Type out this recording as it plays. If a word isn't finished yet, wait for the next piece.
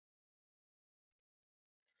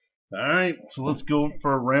Alright, so let's go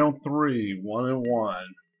for round 3, 1 and 1.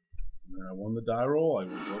 I won the die roll, I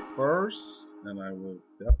will go first, and I will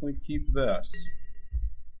definitely keep this.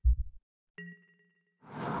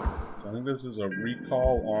 So I think this is a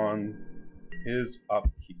recall on his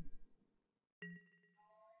upkeep.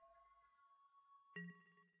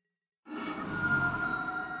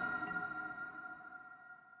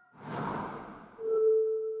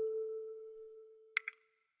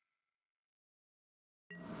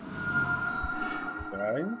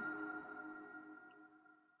 Okay.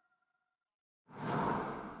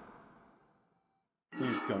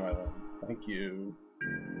 Please kill my land. Thank you.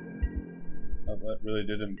 That really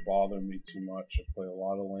didn't bother me too much. I play a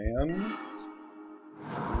lot of lands,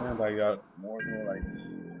 and I got more than what I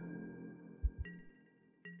need.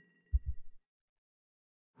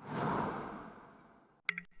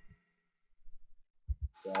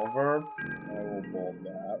 Delver, I will bolt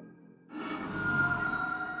that.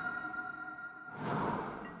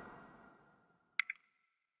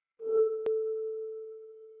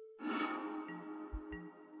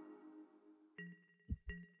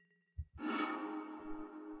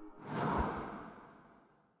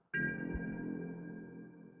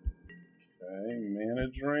 Okay, mana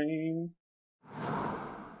drain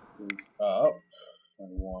is up. I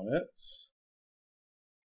want it.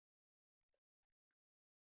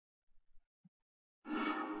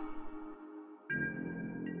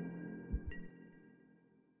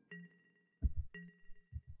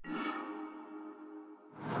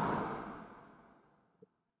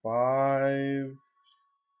 Five.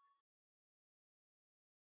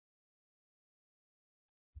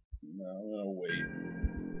 No, I'm gonna wait.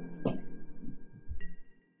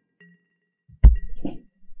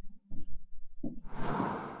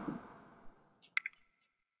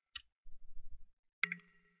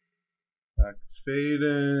 Back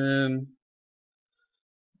Faden.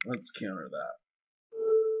 Let's counter that.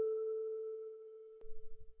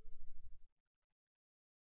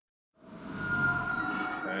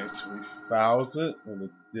 Okay, so we fouls it with a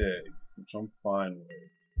dig, which I'm fine with.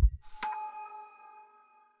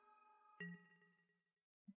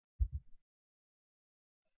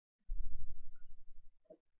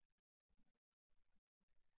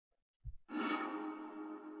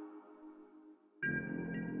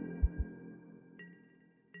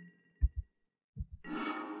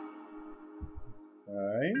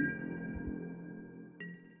 Okay.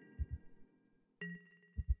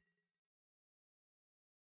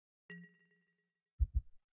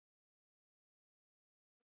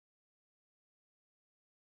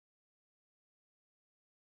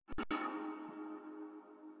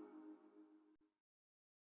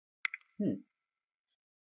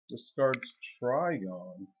 Discards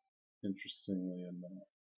Trigon, interestingly enough.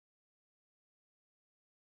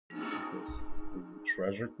 Is this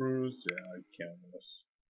Treasure Cruise? Yeah, I count this.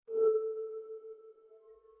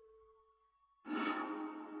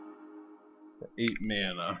 For 8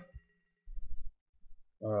 mana.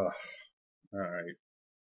 Ugh. Alright.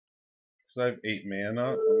 Because I have 8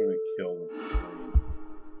 mana, I'm gonna kill the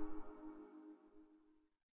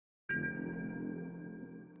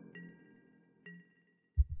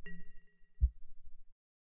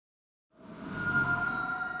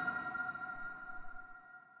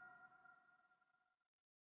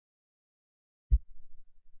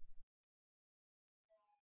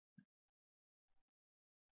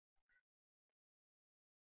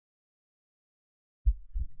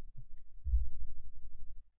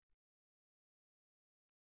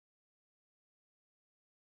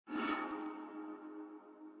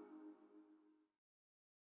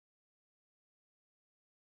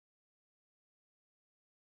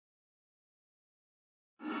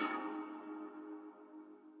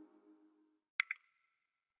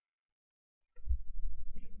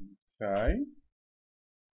Okay.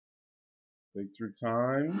 Dig through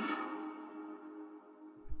time.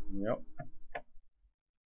 Yep.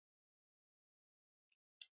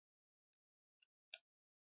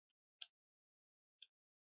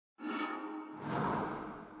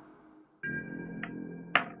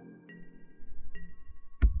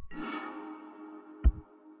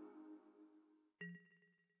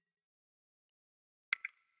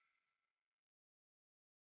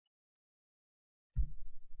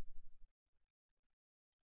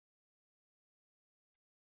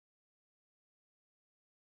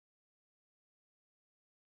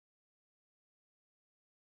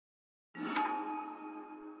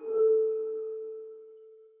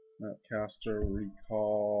 Snapcaster,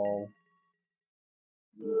 recall.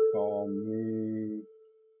 Recall me.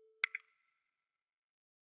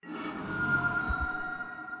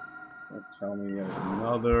 Don't tell me there's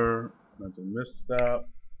another. That's a misstep.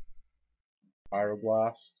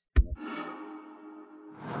 Pyroblast.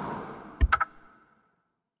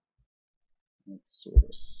 That sort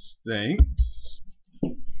of stinks.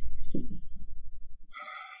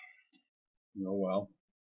 Oh well.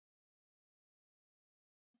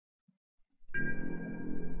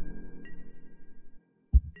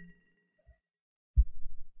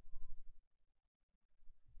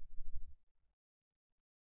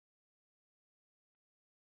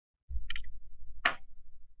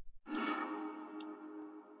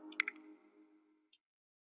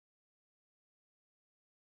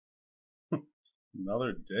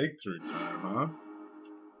 Another dig through time, huh?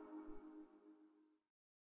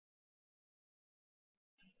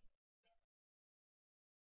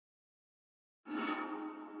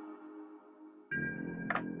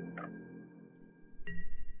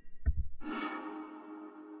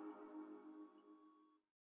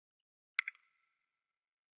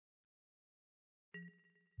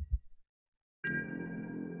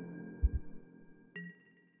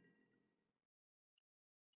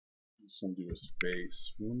 This one do a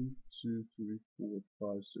space. 1, 2, 3,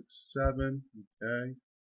 4, 5, 6, 7. Okay.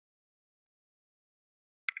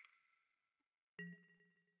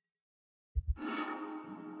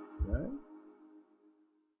 Okay.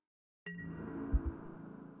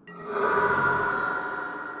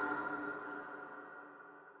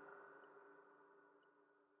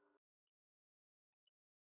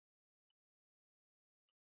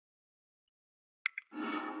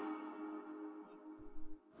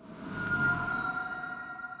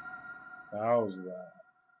 How's that?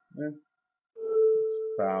 It's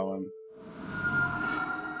fouling.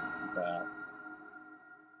 That.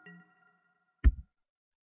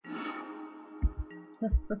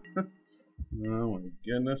 Oh my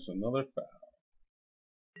goodness, another foul.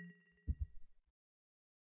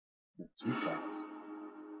 2 fouls.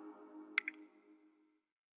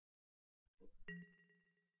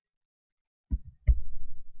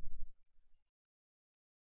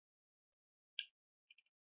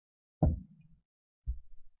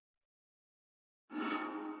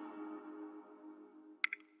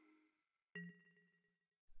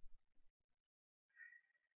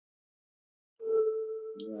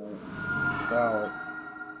 Right. Foul it.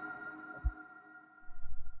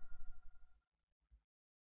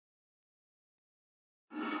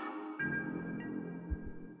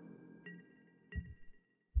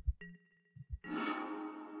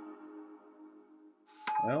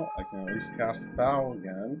 Well, I can at least cast a foul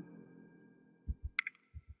again.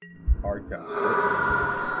 Hard cast it.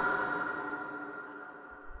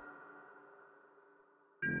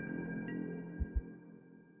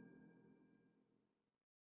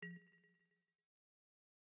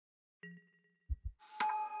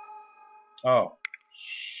 Oh,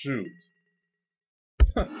 shoot.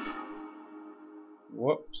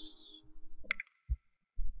 Whoops.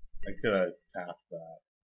 I could have tapped that.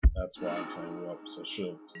 That's why I'm saying whoops. I should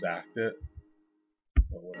have sacked it.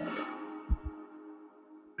 But whatever.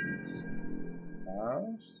 Let's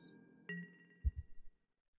pass.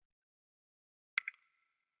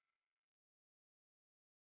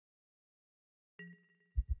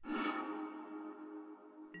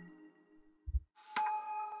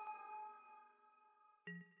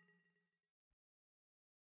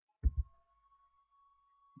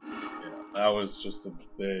 Yeah, that was just a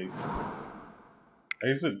big... I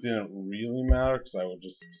guess it didn't really matter because I would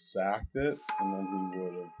just sacked it and then he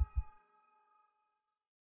would have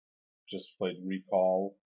just played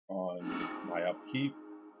recall on my upkeep.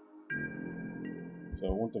 So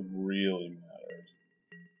it wouldn't have really mattered.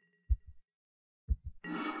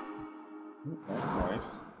 Ooh, that's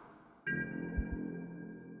nice.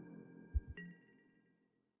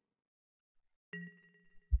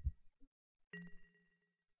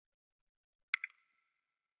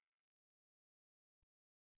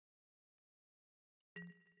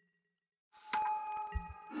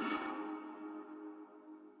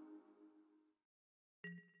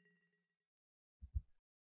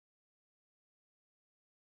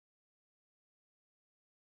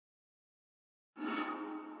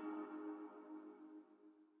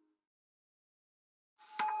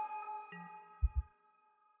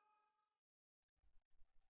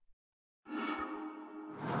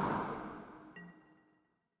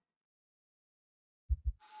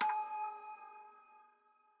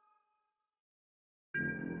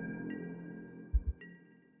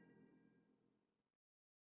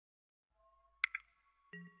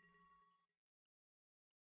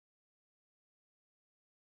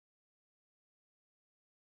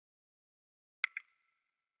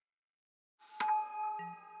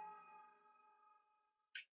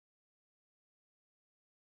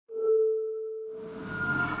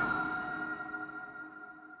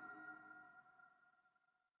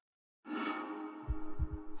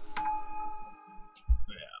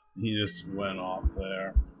 He just went off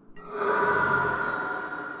there.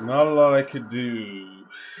 Not a lot I could do.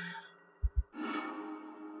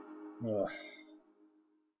 Ugh.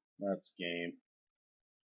 That's game.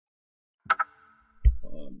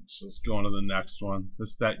 Let's go on to the next one.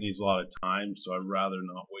 This deck needs a lot of time, so I'd rather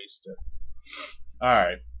not waste it.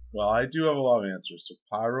 Alright, well, I do have a lot of answers. So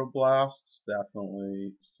Pyroblasts,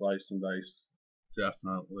 definitely. Slice and Dice,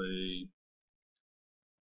 definitely.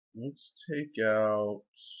 Let's take out...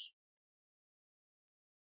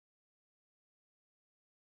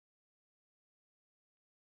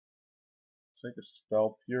 Take a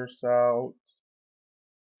Spell Pierce out.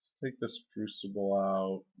 Let's take this Crucible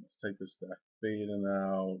out. Let's take this deck Baden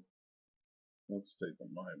out. Let's take the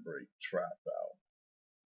Mindbreak Trap out.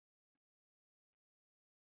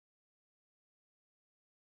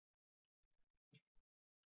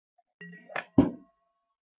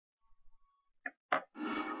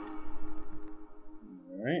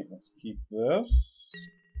 Alright, let's keep this.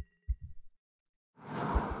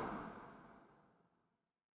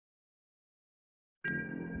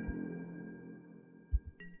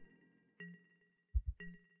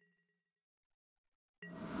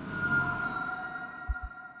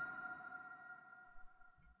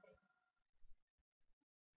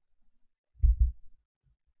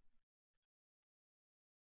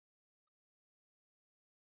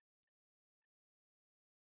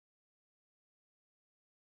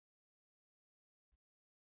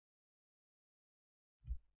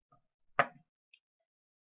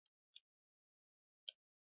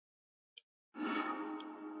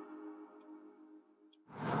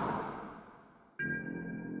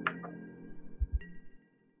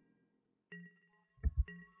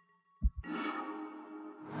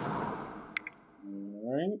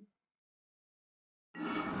 Alright.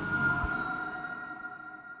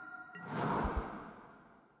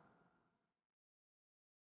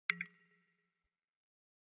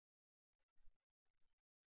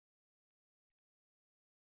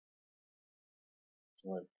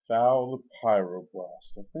 Do I foul the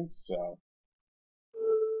Pyroblast? I think so.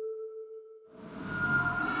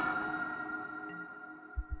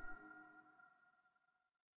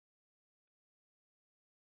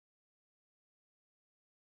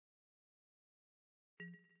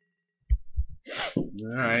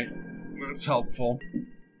 Alright, that's helpful.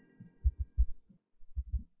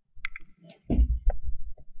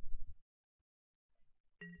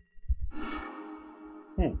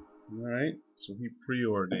 Alright, so he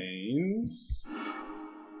preordains.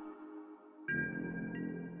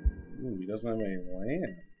 Ooh, he doesn't have any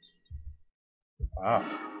lands. Wow.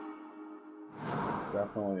 It's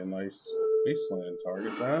definitely a nice baseland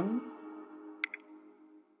target then.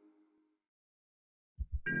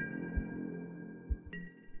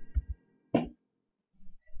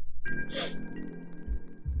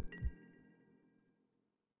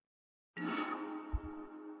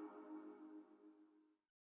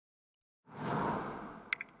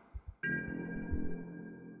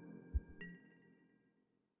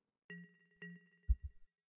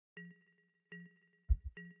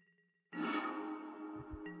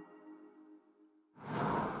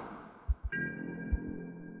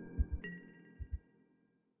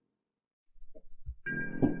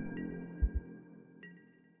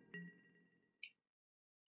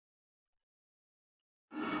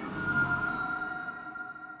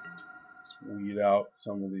 Weed out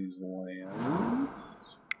some of these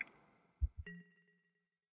lands.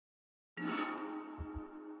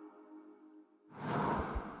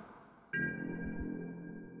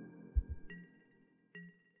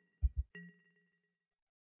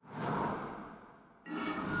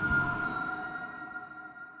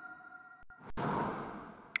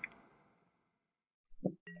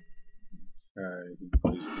 Okay, he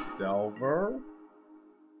plays the Delver.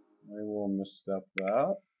 I will misstep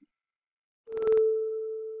that.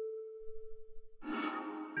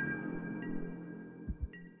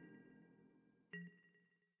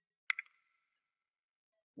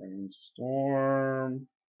 Rainstorm.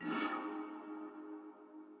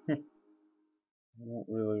 I don't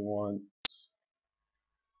really want...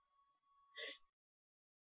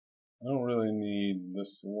 I don't really need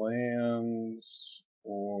this lands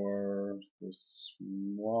or this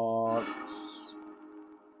rocks.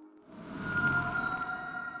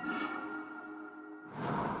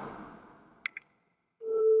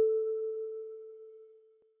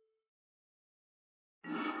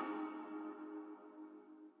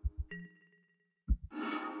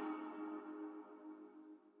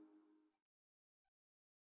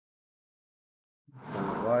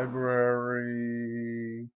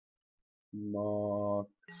 Library, Mox.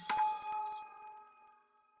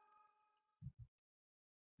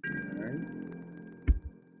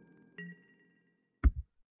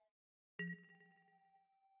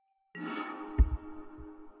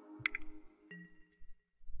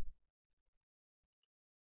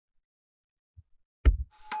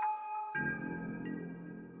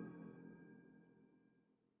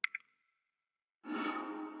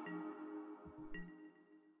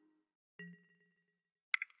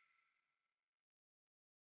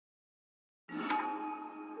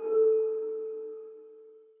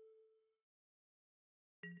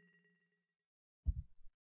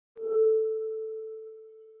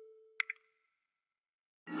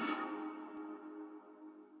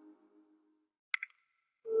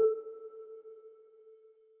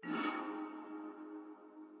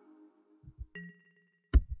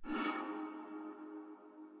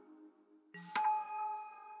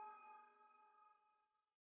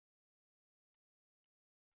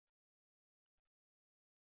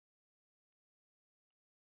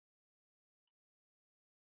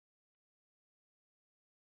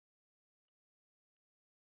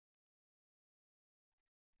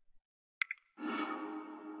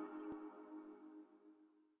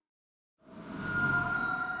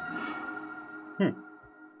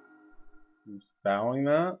 I'm spelling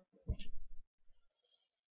that?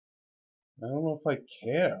 I don't know if I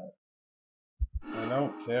care. I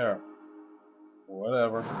don't care.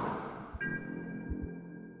 Whatever.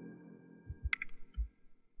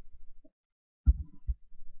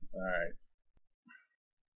 Alright.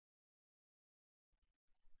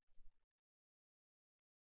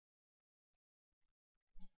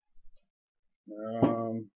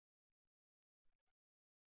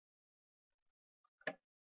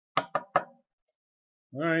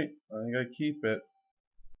 Alright, I think I keep it.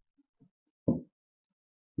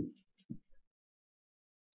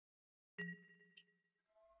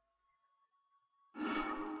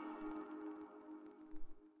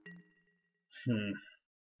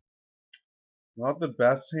 Not the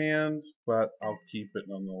best hand, but I'll keep it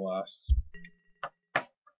nonetheless. I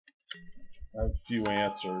have a few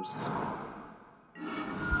answers.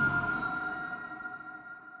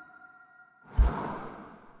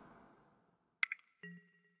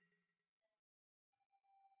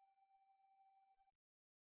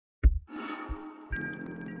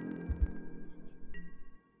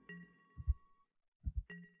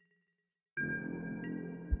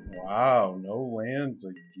 Wow, no lands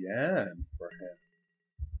again for him.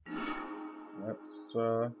 That's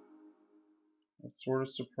sort of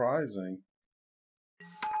surprising.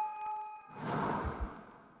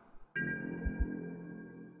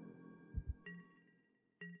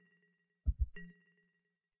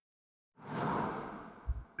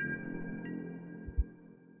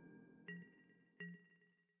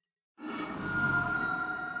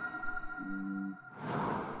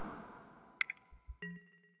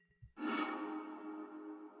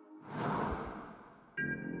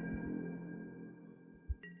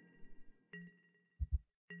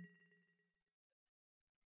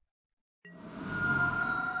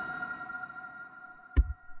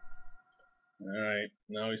 Alright,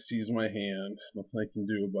 now he sees my hand. Nothing I can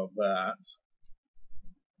do about that.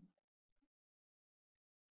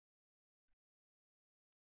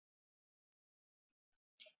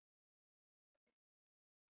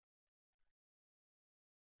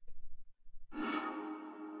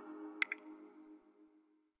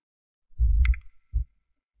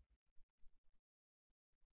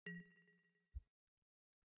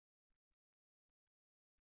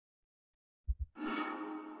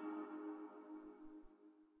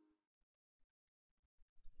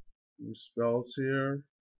 New spells here.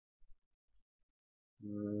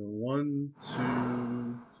 1,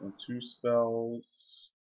 2, so 2 spells.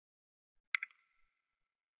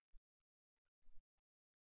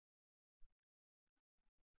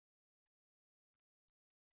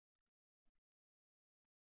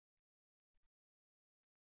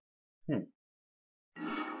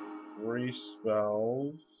 Three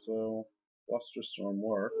spells, so Flusterstorm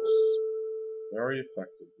works very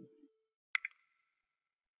effectively.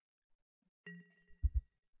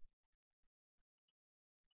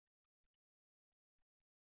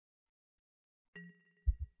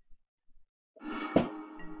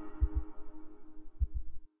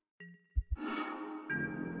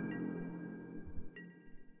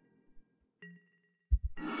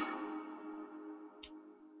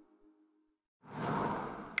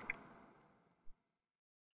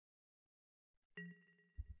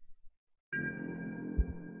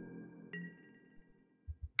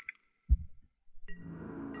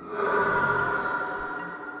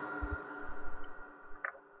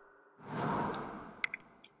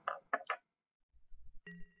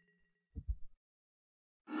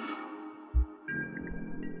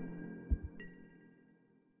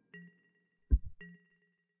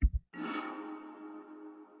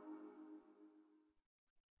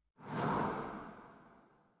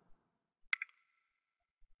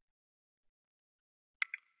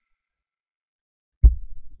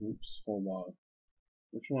 Oops, hold on.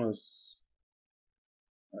 Which one is...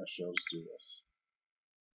 Actually, I'll just do this.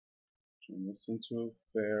 Turn this into a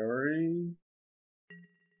fairy.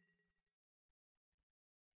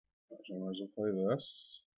 Actually, I might as well play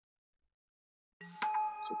this.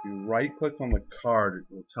 So if you right click on the card,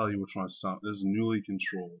 it will tell you which one is some. This is newly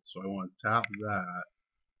controlled. So I want to tap that.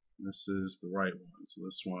 This is the right one. So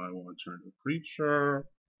this one I want to turn to creature.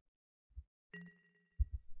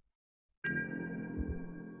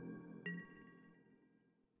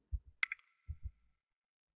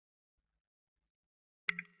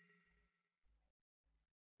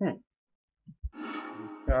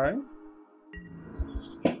 Okay.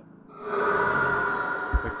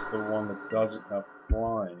 Fix the one that doesn't have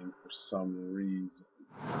flying for some reason.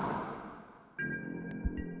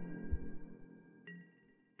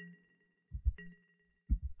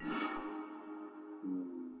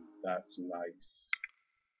 That's nice.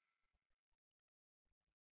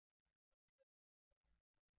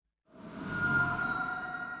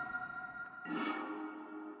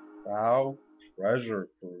 Wow, treasure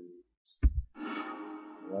proofs.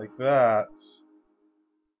 Like that.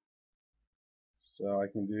 So I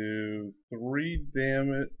can do 3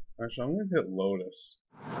 damage. Actually, I'm going to hit Lotus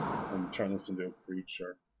and turn this into a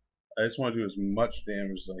creature. I just want to do as much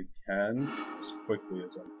damage as I can, as quickly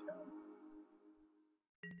as I can.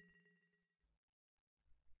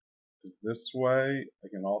 This way, I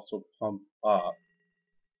can also pump up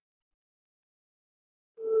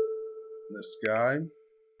this guy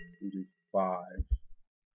and do 5.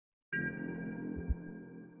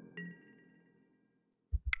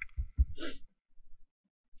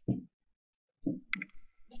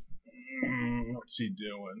 What's he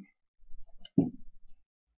doing?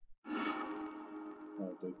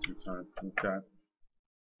 Oh, take your time. Okay.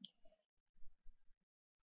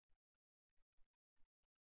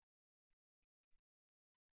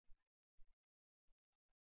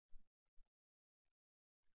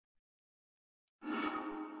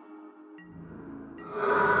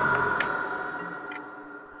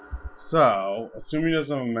 So, assuming he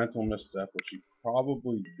doesn't have a mental misstep, which he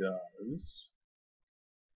probably does,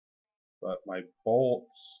 but my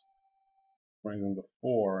bolts bring them to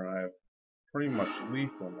 4, and I have pretty much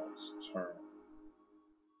lethal next turn.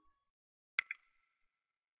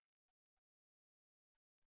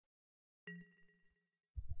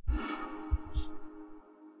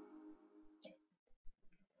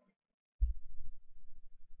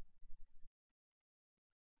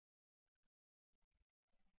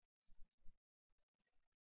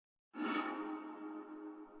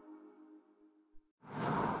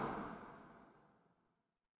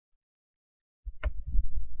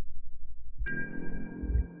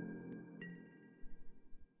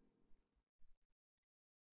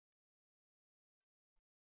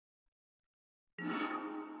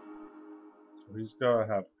 So he's gotta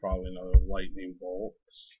have probably another lightning bolt,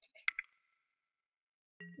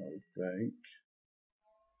 I would think.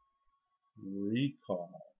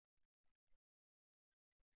 Recall.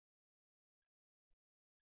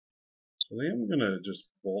 So I think I'm gonna just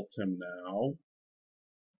bolt him now.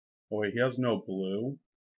 Oh wait, he has no blue.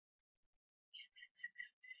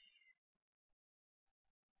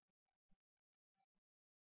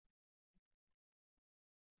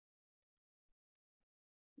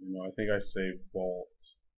 You know, I think I saved bolt.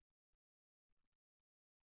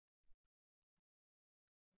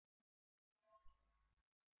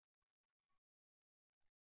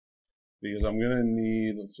 Because I'm gonna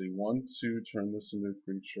need, let's see, 1, 2, turn this into a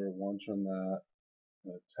creature, 1, turn that,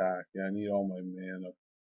 and attack. Yeah, I need all my mana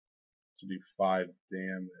to do 5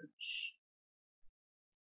 damage.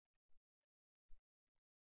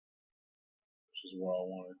 Which is what I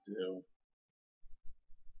want to do.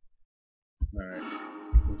 Alright,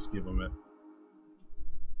 let's give him it.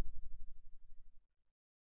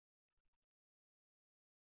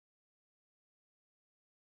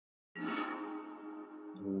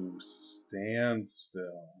 Ooh,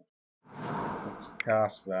 standstill. Let's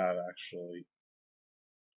cast that actually.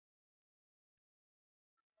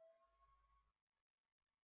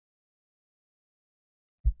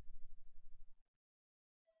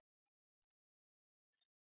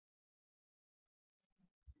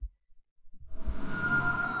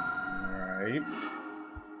 Alright.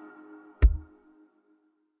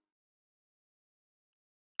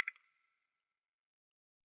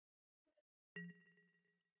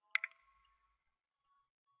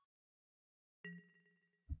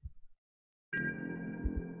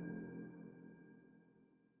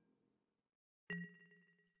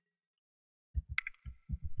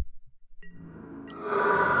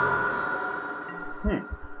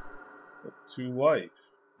 So 2 life.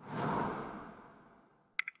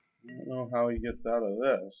 know how he gets out of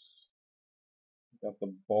this. Got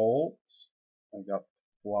the bolt. I got the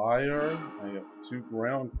flyer. I have 2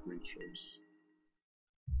 ground creatures.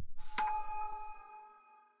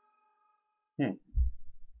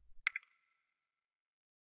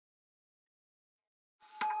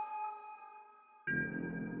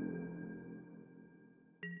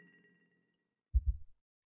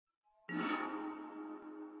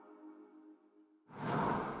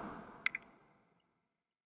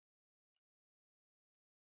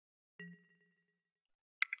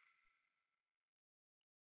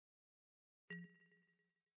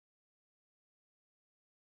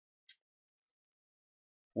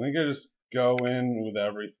 I think I just go in with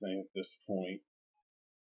everything at this point.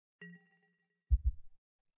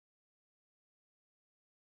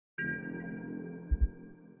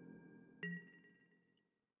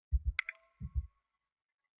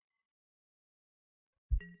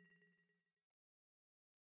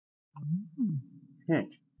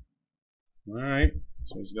 Alright,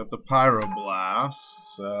 so he's got the Pyroblast,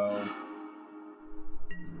 so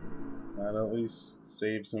that at least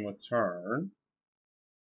saves him a turn.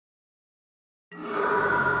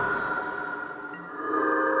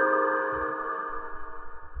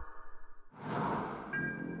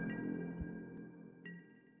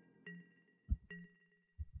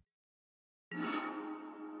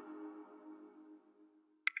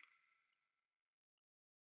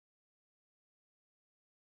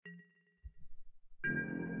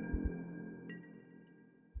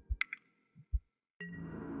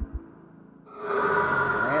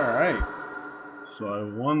 Alright, so I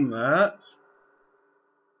won that.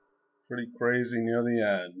 Pretty crazy near the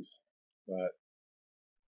end,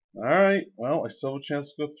 but alright, well, I still have a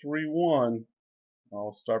chance to go 3-1.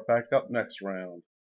 I'll start back up next round.